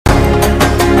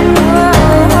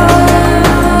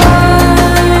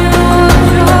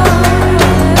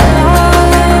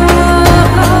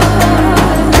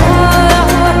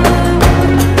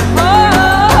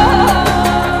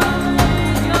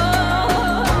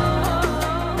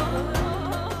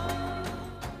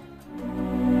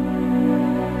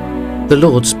The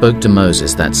Lord spoke to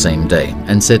Moses that same day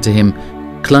and said to him,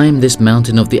 "Climb this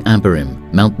mountain of the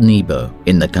Abarim, Mount Nebo,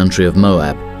 in the country of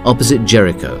Moab, opposite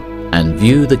Jericho, and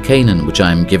view the Canaan which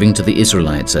I am giving to the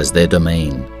Israelites as their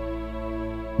domain.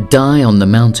 Die on the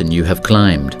mountain you have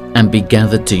climbed, and be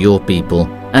gathered to your people,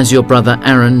 as your brother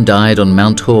Aaron died on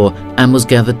Mount Hor and was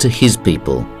gathered to his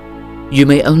people. You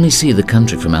may only see the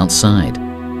country from outside.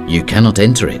 You cannot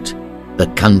enter it, the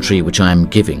country which I am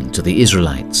giving to the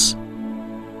Israelites."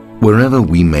 Wherever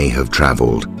we may have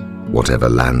traveled, whatever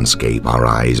landscape our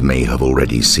eyes may have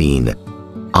already seen,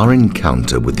 our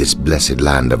encounter with this blessed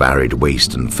land of arid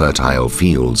waste and fertile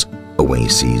fields,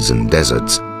 oases and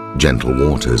deserts, gentle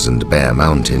waters and bare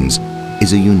mountains,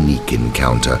 is a unique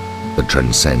encounter that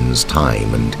transcends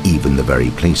time and even the very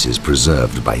places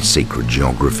preserved by sacred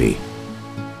geography.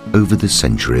 Over the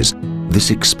centuries,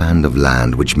 this expanse of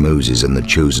land which Moses and the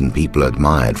chosen people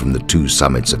admired from the two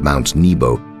summits of Mount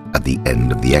Nebo at the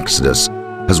end of the Exodus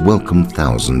has welcomed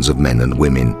thousands of men and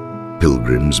women,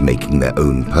 pilgrims making their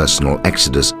own personal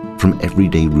exodus from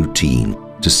everyday routine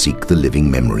to seek the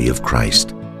living memory of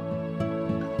Christ.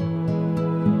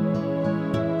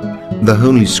 The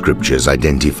Holy Scriptures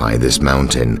identify this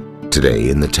mountain, today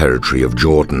in the territory of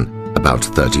Jordan, about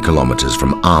 30 kilometers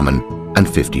from Amman and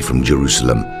 50 from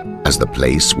Jerusalem, as the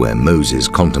place where Moses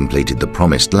contemplated the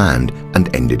Promised Land and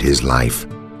ended his life.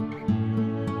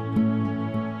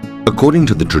 According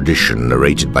to the tradition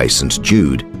narrated by St.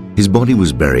 Jude, his body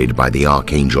was buried by the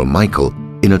Archangel Michael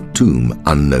in a tomb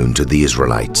unknown to the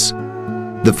Israelites.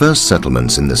 The first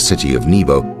settlements in the city of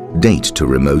Nebo date to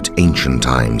remote ancient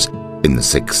times. In the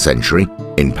 6th century,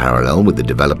 in parallel with the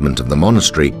development of the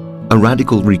monastery, a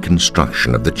radical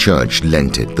reconstruction of the church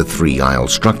lent it the three-aisle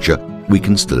structure we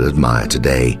can still admire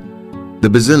today. The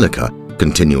basilica,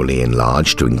 continually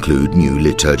enlarged to include new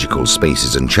liturgical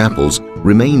spaces and chapels,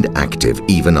 remained active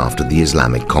even after the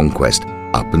Islamic conquest,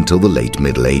 up until the late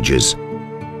Middle Ages.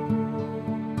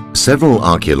 Several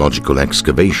archaeological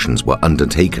excavations were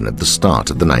undertaken at the start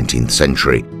of the 19th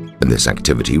century, and this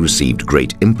activity received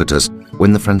great impetus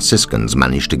when the Franciscans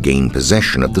managed to gain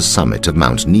possession of the summit of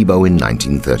Mount Nebo in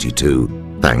 1932,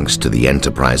 thanks to the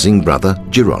enterprising brother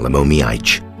Girolamo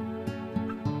Miaic.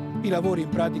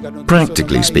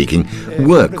 Practically speaking,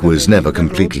 work was never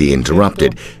completely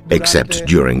interrupted, except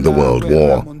during the World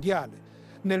War.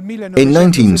 In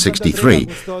 1963,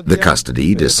 the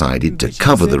custody decided to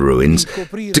cover the ruins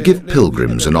to give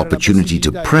pilgrims an opportunity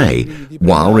to pray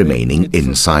while remaining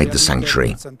inside the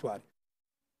sanctuary.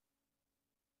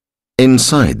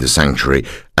 Inside the sanctuary,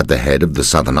 at the head of the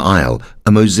southern aisle,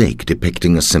 a mosaic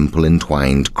depicting a simple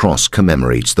entwined cross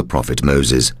commemorates the prophet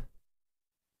Moses.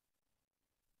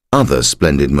 Other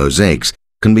splendid mosaics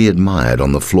can be admired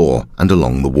on the floor and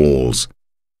along the walls.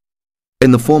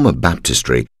 In the former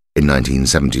baptistry, in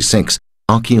 1976,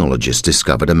 archaeologists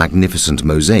discovered a magnificent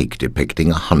mosaic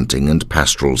depicting a hunting and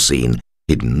pastoral scene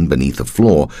hidden beneath a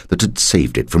floor that had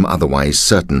saved it from otherwise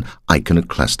certain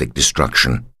iconoclastic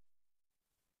destruction.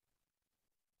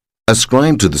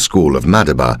 Ascribed to the school of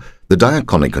Madaba, the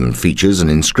Diaconicon features an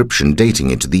inscription dating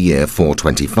it to the year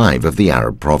 425 of the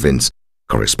Arab province,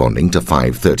 corresponding to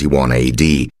 531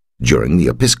 AD, during the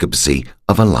episcopacy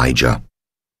of Elijah.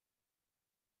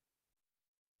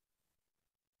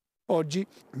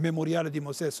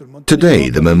 Today,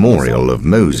 the memorial of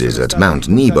Moses at Mount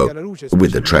Nebo,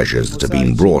 with the treasures that have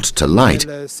been brought to light,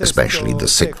 especially the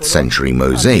 6th century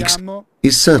mosaics,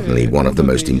 is certainly one of the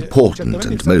most important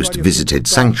and most visited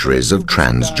sanctuaries of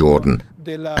Transjordan,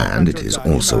 and it is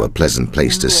also a pleasant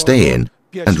place to stay in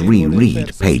and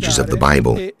reread pages of the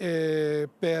Bible.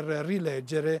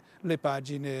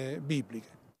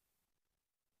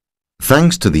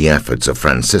 Thanks to the efforts of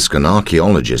Franciscan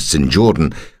archaeologists in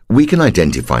Jordan, we can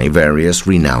identify various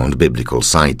renowned biblical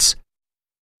sites.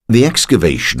 The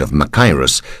excavation of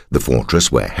Machaerus, the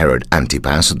fortress where Herod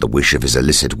Antipas, at the wish of his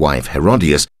illicit wife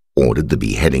Herodias, ordered the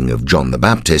beheading of John the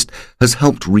Baptist, has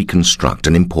helped reconstruct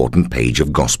an important page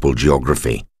of gospel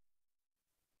geography.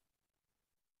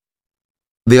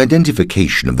 The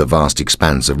identification of the vast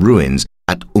expanse of ruins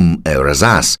at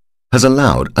Erasas has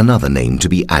allowed another name to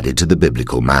be added to the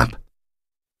biblical map.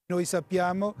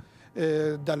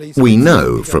 We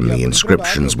know from the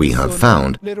inscriptions we have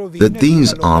found that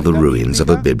these are the ruins of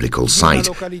a biblical site,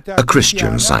 a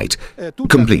Christian site,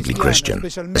 completely Christian,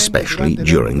 especially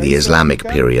during the Islamic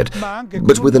period,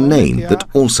 but with a name that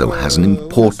also has an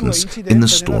importance in the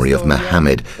story of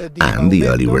Muhammad and the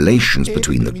early relations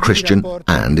between the Christian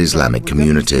and Islamic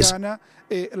communities.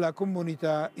 It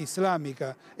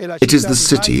is the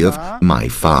city of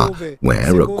Maifah,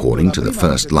 where, according to the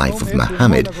first life of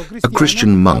Muhammad, a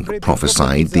Christian monk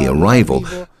prophesied the arrival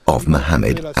of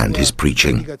Muhammad and his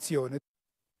preaching.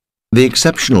 The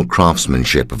exceptional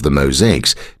craftsmanship of the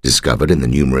mosaics, discovered in the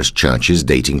numerous churches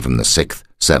dating from the 6th,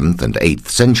 7th and 8th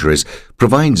centuries,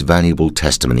 provides valuable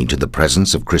testimony to the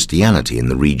presence of Christianity in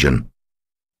the region.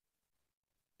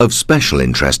 Of special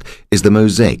interest is the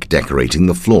mosaic decorating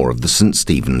the floor of the St.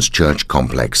 Stephen's Church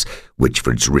complex, which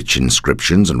for its rich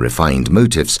inscriptions and refined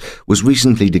motifs was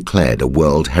recently declared a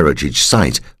World Heritage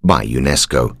Site by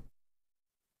UNESCO.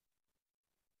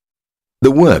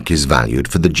 The work is valued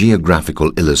for the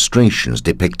geographical illustrations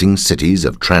depicting cities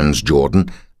of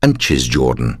Transjordan and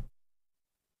Cisjordan.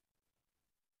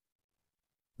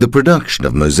 The production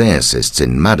of mosaicists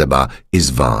in Madaba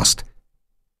is vast.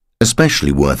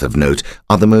 Especially worth of note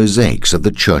are the mosaics of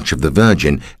the Church of the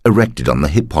Virgin erected on the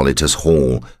Hippolytus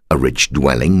Hall, a rich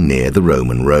dwelling near the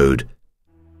Roman road.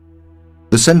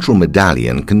 The central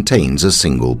medallion contains a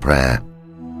single prayer.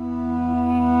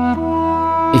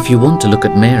 If you want to look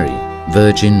at Mary,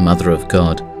 Virgin Mother of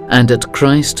God, and at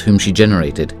Christ whom she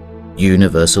generated,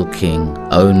 universal King,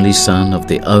 only Son of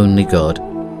the only God,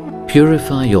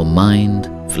 purify your mind,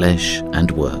 flesh, and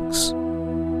works.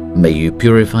 May you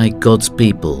purify God's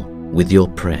people with your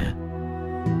prayer.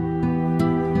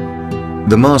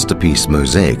 The masterpiece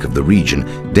mosaic of the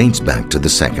region dates back to the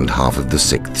second half of the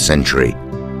 6th century.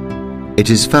 It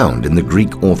is found in the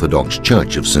Greek Orthodox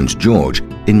Church of St. George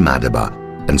in Madaba,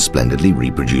 and splendidly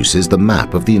reproduces the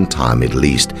map of the entire Middle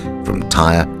East, from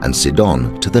Tyre and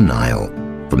Sidon to the Nile,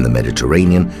 from the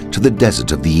Mediterranean to the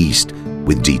desert of the East,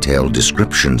 with detailed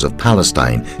descriptions of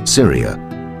Palestine, Syria,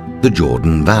 the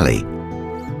Jordan Valley,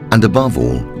 and above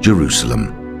all,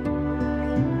 Jerusalem.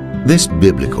 This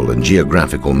biblical and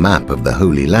geographical map of the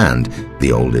Holy Land,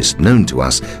 the oldest known to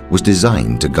us, was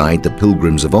designed to guide the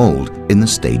pilgrims of old in the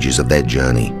stages of their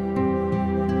journey.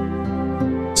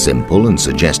 Simple and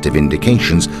suggestive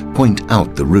indications point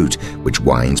out the route, which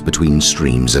winds between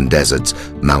streams and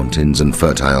deserts, mountains and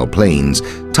fertile plains,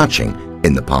 touching,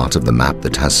 in the part of the map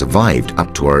that has survived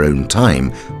up to our own time,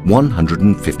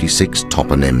 156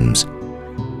 toponyms.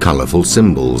 Colourful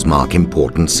symbols mark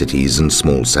important cities and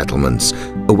small settlements,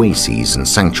 oases and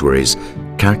sanctuaries,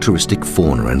 characteristic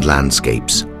fauna and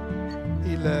landscapes.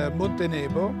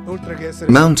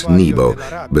 Mount Nebo,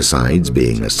 besides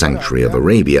being a sanctuary of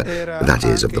Arabia, that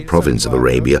is, of the province of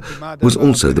Arabia, was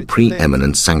also the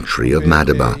preeminent sanctuary of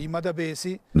Madaba.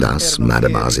 Thus,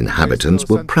 Madaba's inhabitants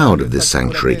were proud of this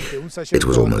sanctuary. It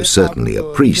was almost certainly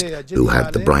a priest who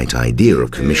had the bright idea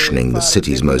of commissioning the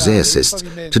city's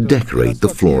mosaicists to decorate the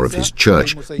floor of his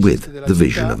church with the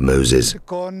vision of Moses.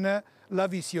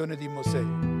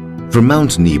 From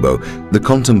Mount Nebo, the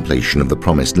contemplation of the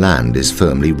Promised Land is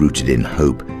firmly rooted in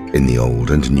hope in the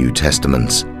Old and New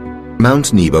Testaments.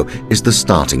 Mount Nebo is the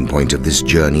starting point of this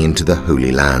journey into the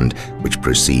Holy Land, which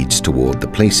proceeds toward the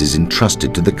places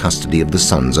entrusted to the custody of the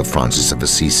sons of Francis of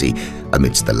Assisi,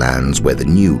 amidst the lands where the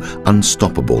new,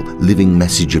 unstoppable, living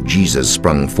message of Jesus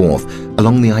sprung forth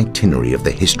along the itinerary of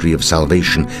the history of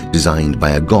salvation designed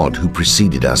by a God who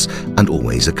preceded us and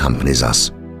always accompanies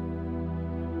us.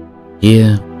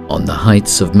 Here, on the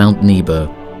heights of Mount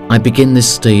Nebo, I begin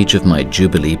this stage of my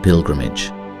Jubilee pilgrimage.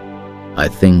 I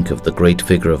think of the great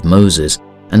figure of Moses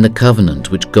and the covenant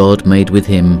which God made with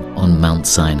him on Mount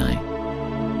Sinai.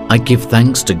 I give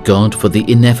thanks to God for the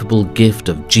ineffable gift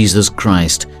of Jesus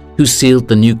Christ, who sealed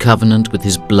the new covenant with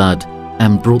his blood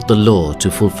and brought the law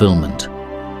to fulfillment.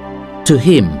 To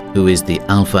him who is the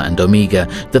Alpha and Omega,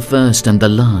 the first and the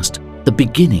last, the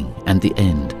beginning and the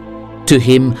end. To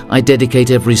him I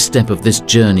dedicate every step of this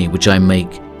journey which I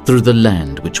make through the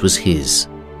land which was his.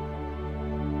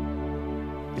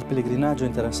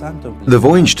 The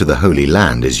voyage to the Holy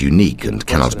Land is unique and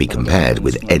cannot be compared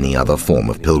with any other form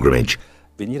of pilgrimage.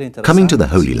 Coming to the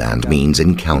Holy Land means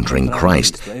encountering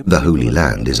Christ. The Holy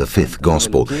Land is a fifth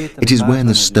gospel. It is where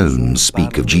the stones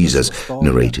speak of Jesus,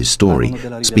 narrate his story,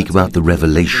 speak about the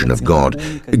revelation of God,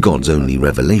 God's only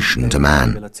revelation to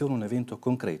man.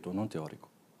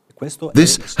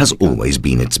 This has always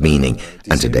been its meaning,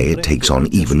 and today it takes on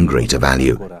even greater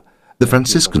value. The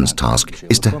Franciscans' task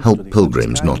is to help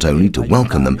pilgrims not only to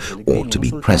welcome them or to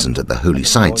be present at the holy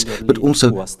sites, but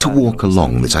also to walk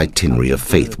along this itinerary of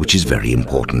faith, which is very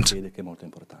important.